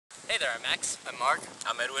Hey there, I'm Max. I'm Mark.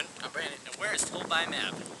 I'm Edwin. I'm Brandon. And we're Told by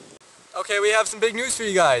Map. Okay, we have some big news for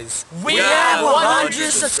you guys. We have 100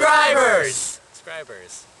 subscribers!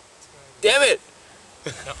 Damn it!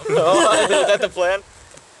 Oh, is that the plan?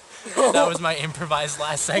 That was my improvised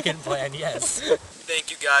last second plan, yes. Thank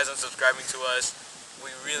you guys on subscribing to us.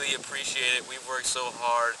 We really appreciate it. We've worked so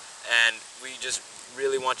hard and we just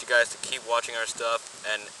really want you guys to keep watching our stuff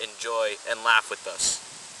and enjoy and laugh with us.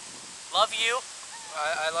 Love you.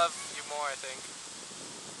 I love you more, I think.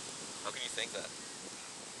 How can you think that?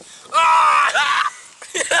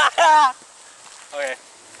 Okay.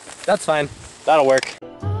 That's fine. That'll work.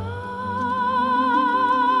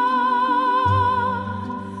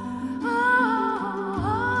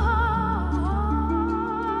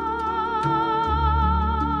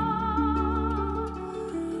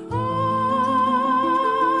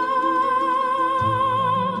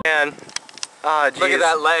 Man, look at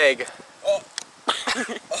that leg.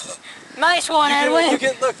 Nice one, Edwin. You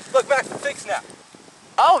can look back to fix now.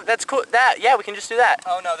 Oh, that's cool. Yeah, we can just do that.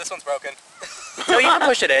 Oh no, this one's broken. No, you can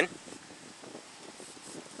push it in.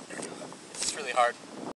 It's really hard.